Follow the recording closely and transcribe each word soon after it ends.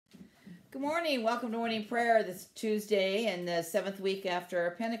Good morning. Welcome to morning prayer this Tuesday and the seventh week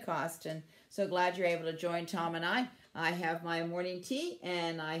after Pentecost. And so glad you're able to join Tom and I. I have my morning tea,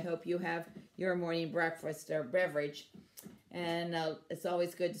 and I hope you have your morning breakfast or beverage. And it's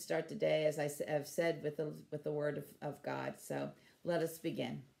always good to start the day, as I have said, with the word of God. So let us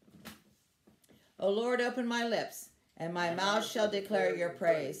begin. O Lord, open my lips, and my mouth shall declare your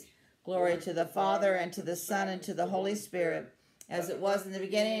praise. Glory to the Father, and to the Son, and to the Holy Spirit, as it was in the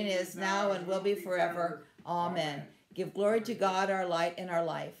beginning, is now, and will be forever. Amen. Give glory to God, our light and our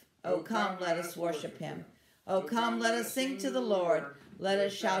life. O come, let us worship him. O come, let us sing to the Lord. Let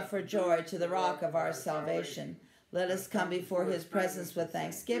us shout for joy to the rock of our salvation. Let us come before his presence with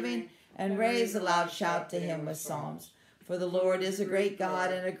thanksgiving, and raise a loud shout to him with psalms. For the Lord is a great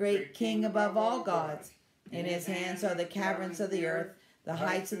God and a great King above all gods. In his hands are the caverns of the earth. The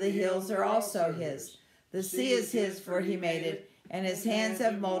heights of the hills are also his. The sea is his, for he made it, and his hands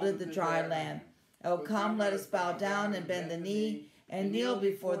have molded the dry land. O come, let us bow down and bend the knee, and kneel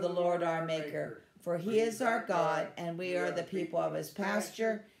before the Lord our Maker. For he is our God, and we are the people of his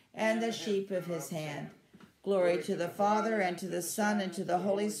pasture, and the sheep of his hand. Glory to the Father, and to the Son, and to the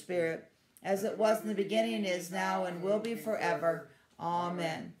Holy Spirit, as it was in the beginning, is now, and will be forever.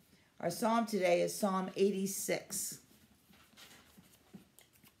 Amen. Our psalm today is Psalm 86.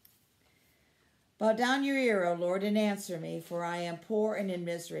 Bow down your ear, O Lord, and answer me, for I am poor and in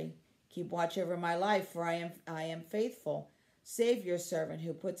misery. Keep watch over my life, for I am faithful. Save your servant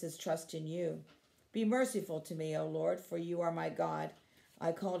who puts his trust in you. Be merciful to me, O Lord, for you are my God.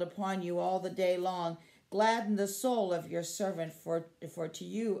 I called upon you all the day long. Gladden the soul of your servant, for to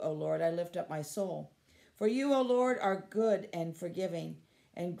you, O Lord, I lift up my soul. For you, O Lord, are good and forgiving,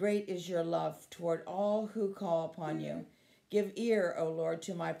 and great is your love toward all who call upon you. Give ear, O Lord,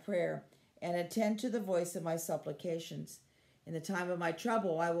 to my prayer, and attend to the voice of my supplications. In the time of my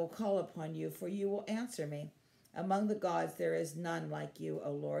trouble I will call upon you, for you will answer me. Among the gods there is none like you, O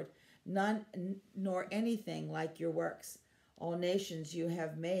Lord, none nor anything like your works. All nations you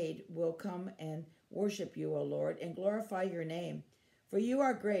have made will come and worship you, O Lord, and glorify your name. For you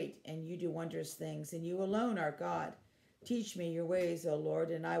are great, and you do wondrous things, and you alone are God. Teach me your ways, O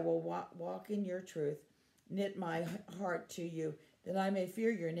Lord, and I will walk in your truth. Knit my heart to you, that I may fear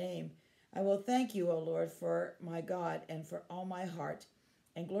your name. I will thank you, O Lord, for my God, and for all my heart,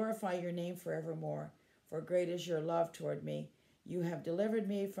 and glorify your name forevermore. For great is your love toward me. You have delivered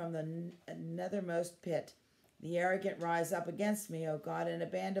me from the nethermost pit. The arrogant rise up against me, O God, and a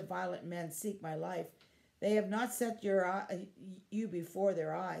band of violent men seek my life. They have not set you before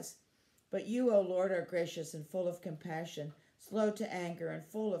their eyes. But you, O Lord, are gracious and full of compassion, slow to anger, and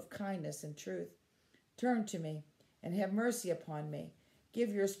full of kindness and truth. Turn to me, and have mercy upon me. Give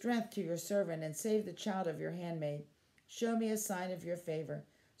your strength to your servant, and save the child of your handmaid. Show me a sign of your favor,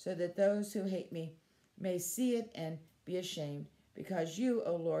 so that those who hate me may see it and be ashamed, because you,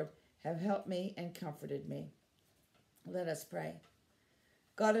 O Lord, have helped me and comforted me. Let us pray.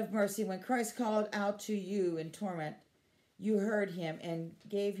 God of mercy, when Christ called out to you in torment, you heard him and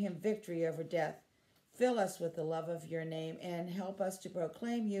gave him victory over death. Fill us with the love of your name, and help us to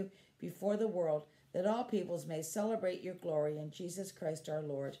proclaim you before the world, that all peoples may celebrate your glory in Jesus Christ our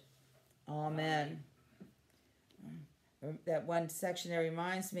Lord. Amen. That one section there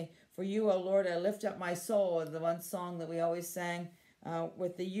reminds me, for you, O Lord, I lift up my soul, the one song that we always sang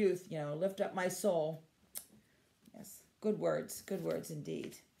with the youth, lift up my soul. Yes, good words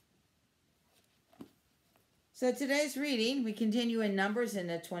indeed. So today's reading, we continue in Numbers in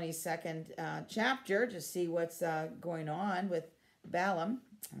the 22nd chapter to see what's going on with Balaam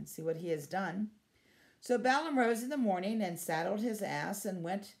and see what he has done. So Balaam rose in the morning and saddled his ass and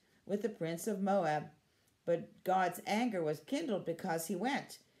went with the prince of Moab. But God's anger was kindled because he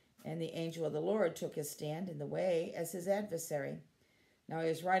went, and the angel of the Lord took his stand in the way as his adversary. Now he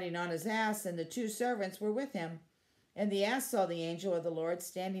was riding on his ass, and the two servants were with him. And the ass saw the angel of the Lord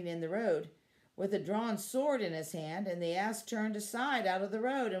standing in the road, with a drawn sword in his hand, and the ass turned aside out of the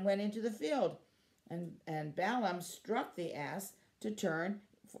road and went into the field. And Balaam struck the ass to turn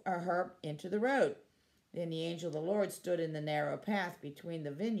her into the road. Then the angel of the Lord stood in the narrow path between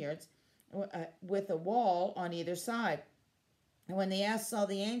the vineyards, with a wall on either side. And when the ass saw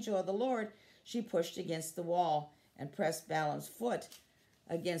the angel of the Lord, she pushed against the wall and pressed Balaam's foot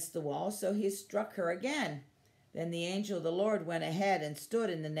against the wall, so he struck her again. Then the angel of the Lord went ahead and stood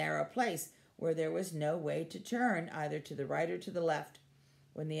in the narrow place, where there was no way to turn, either to the right or to the left.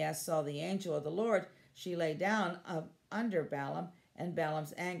 When the ass saw the angel of the Lord, she lay down under Balaam, and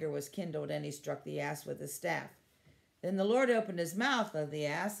Balaam's anger was kindled, and he struck the ass with his staff. Then the Lord opened his mouth of the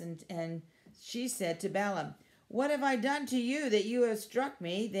ass, and she said to Balaam, What have I done to you that you have struck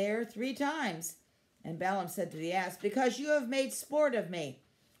me there 3 times? And Balaam said to the ass, Because you have made sport of me.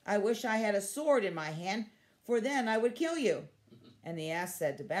 I wish I had a sword in my hand, for then I would kill you. And the ass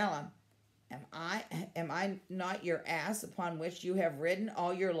said to Balaam, Am I not your ass upon which you have ridden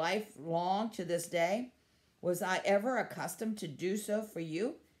all your life long to this day? Was I ever accustomed to do so for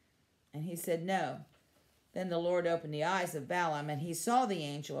you? And he said, No. Then the Lord opened the eyes of Balaam, and he saw the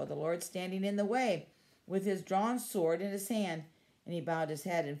angel of the Lord standing in the way, with his drawn sword in his hand, and he bowed his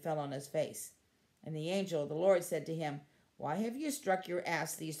head and fell on his face. And the angel of the Lord said to him, Why have you struck your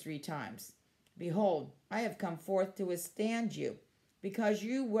ass these 3 times? Behold, I have come forth to withstand you, because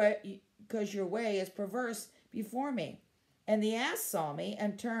your way is perverse before me. And the ass saw me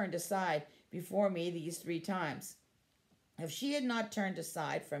and turned aside before me these 3 times. If she had not turned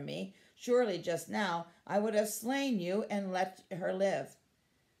aside from me, surely just now I would have slain you and let her live.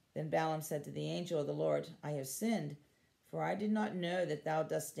 Then Balaam said to the angel of the Lord, I have sinned, for I did not know that thou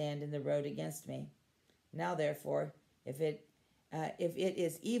dost stand in the road against me. Now therefore, if it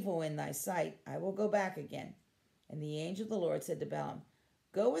is evil in thy sight, I will go back again. And the angel of the Lord said to Balaam,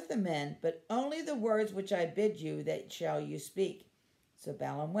 Go with the men, but only the words which I bid you that shall you speak. So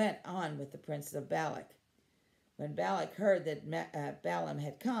Balaam went on with the prince of Balak. When Balak heard that Balaam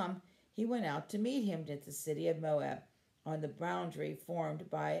had come, he went out to meet him at the city of Moab, on the boundary formed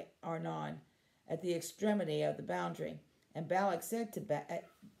by Arnon, at the extremity of the boundary. And Balak said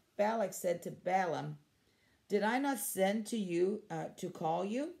to Balaam, Did I not send to you to call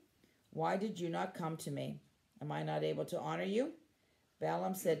you? Why did you not come to me? Am I not able to honor you?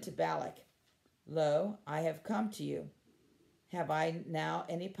 Balaam said to Balak, Lo, I have come to you. Have I now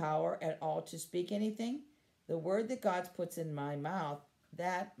any power at all to speak anything? The word that God puts in my mouth,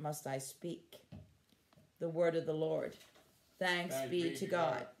 that must I speak. The word of the Lord. Thanks be to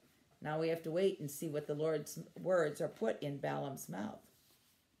God. Now we have to wait and see what the Lord's words are put in Balaam's mouth.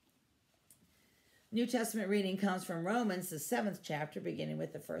 New Testament reading comes from Romans, the 7th chapter, beginning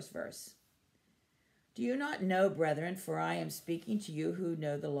with the 1st verse. Do you not know, brethren, for I am speaking to you who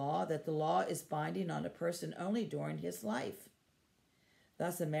know the law, that the law is binding on a person only during his life?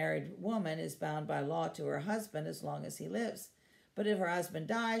 Thus a married woman is bound by law to her husband as long as he lives. But if her husband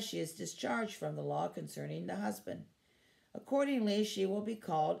dies, she is discharged from the law concerning the husband. Accordingly, she will be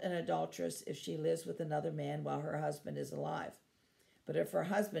called an adulteress if she lives with another man while her husband is alive. But if her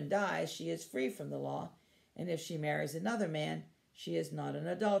husband dies, she is free from the law, and if she marries another man, she is not an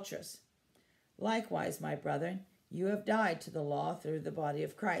adulteress. Likewise, my brethren, you have died to the law through the body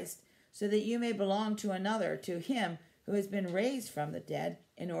of Christ, so that you may belong to another, to him who has been raised from the dead,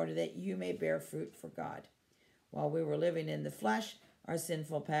 in order that you may bear fruit for God. While we were living in the flesh, our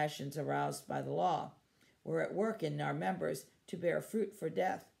sinful passions aroused by the law were at work in our members to bear fruit for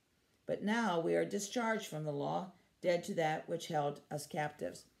death. But now we are discharged from the law, dead to that which held us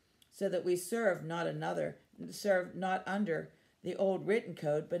captives, so that we serve not under the old written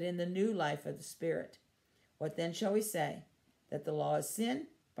code, but in the new life of the Spirit. What then shall we say? That the law is sin?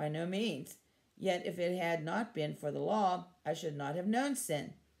 By no means. Yet if it had not been for the law, I should not have known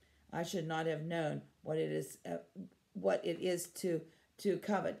sin. I should not have known what it is to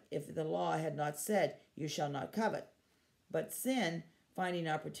covet, if the law had not said, You shall not covet. But sin, finding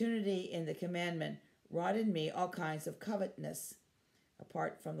opportunity in the commandment, wrought in me all kinds of covetousness.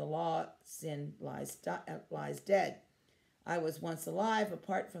 Apart from the law, sin lies dead. I was once alive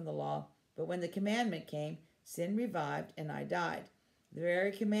apart from the law, but when the commandment came, sin revived and I died. The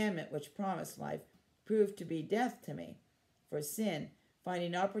very commandment which promised life proved to be death to me. For sin,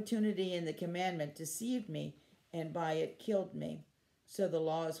 finding opportunity in the commandment, deceived me, and by it killed me. So the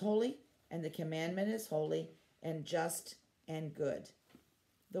law is holy, and the commandment is holy, and just, and good.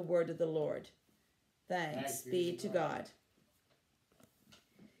 The word of the Lord. Thanks be to God.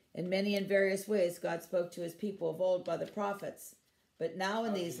 In many and various ways, God spoke to his people of old by the prophets, but now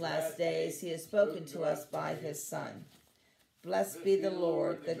in these last days he has spoken to us by his Son. Blessed be the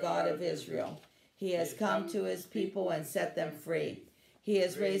Lord, the God of Israel. He has come to his people and set them free. He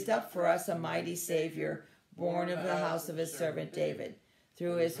has raised up for us a mighty Savior, born of the house of his servant David.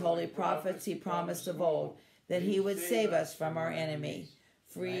 Through his holy prophets he promised of old that he would save us from our enemy,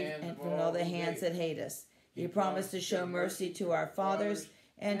 free and from all the hands that hate us. He promised to show mercy to our fathers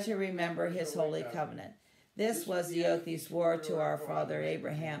and to remember his holy covenant. This was the oath he swore to our father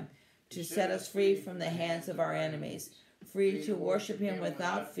Abraham, to set us free from the hands of our enemies, free to worship him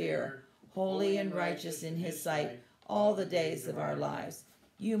without fear, holy and righteous in his sight all the days of our lives.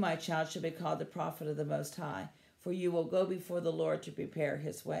 You, my child, shall be called the prophet of the Most High, for you will go before the Lord to prepare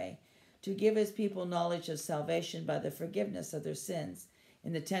his way, to give his people knowledge of salvation by the forgiveness of their sins,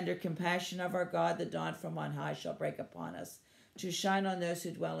 In the tender compassion of our God, the dawn from on high shall break upon us, to shine on those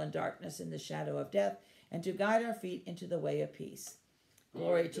who dwell in darkness in the shadow of death, and to guide our feet into the way of peace.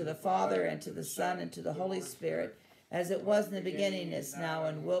 Glory to the Father, and to the Son, and to the Holy Spirit, as it was in the beginning, is now,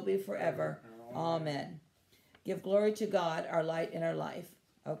 and will be forever. Amen. Give glory to God, our light and our life.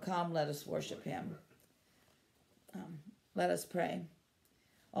 Oh, come, let us worship him. Let us pray.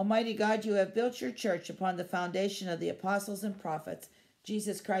 Almighty God, you have built your church upon the foundation of the apostles and prophets,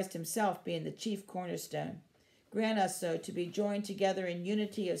 Jesus Christ himself being the chief cornerstone. Grant us so to be joined together in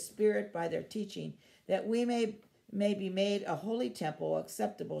unity of spirit by their teaching, that we may be made a holy temple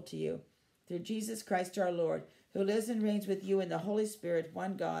acceptable to you. Through Jesus Christ our Lord, who lives and reigns with you in the Holy Spirit,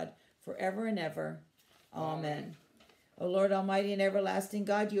 one God, forever and ever. Amen. O Lord Almighty and everlasting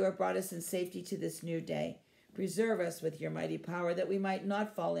God, you have brought us in safety to this new day. Preserve us with your mighty power, that we might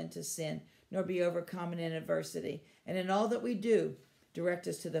not fall into sin, nor be overcome in adversity. And in all that we do, direct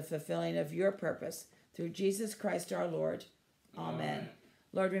us to the fulfilling of your purpose. Through Jesus Christ our Lord. Amen.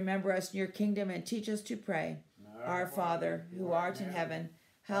 Lord, remember us in your kingdom and teach us to pray. Our Father, who art in heaven,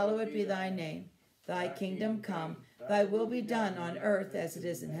 hallowed be thy name. Thy kingdom come, thy will be done on earth as it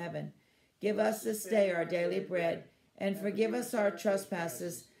is in heaven. Give us this day our daily bread, and forgive us our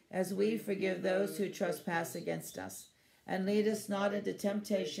trespasses, as we forgive those who trespass against us. And lead us not into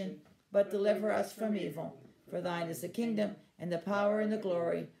temptation, but deliver us from evil. For thine is the kingdom, and the power, and the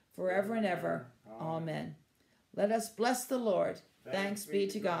glory, forever and ever. Amen. Let us bless the Lord. Thanks be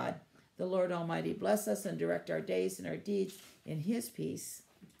to God. The Lord Almighty bless us and direct our days and our deeds in his peace.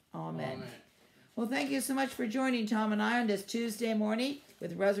 Amen. Well, thank you so much for joining Tom and I on this Tuesday morning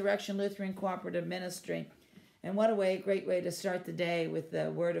with Resurrection Lutheran Cooperative Ministry. And what a great way to start the day with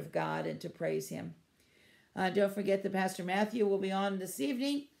the Word of God and to praise him. Don't forget that Pastor Matthew will be on this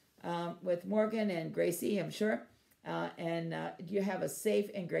evening with Morgan and Gracie, I'm sure. And you have a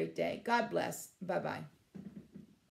safe and great day. God bless. Bye-bye.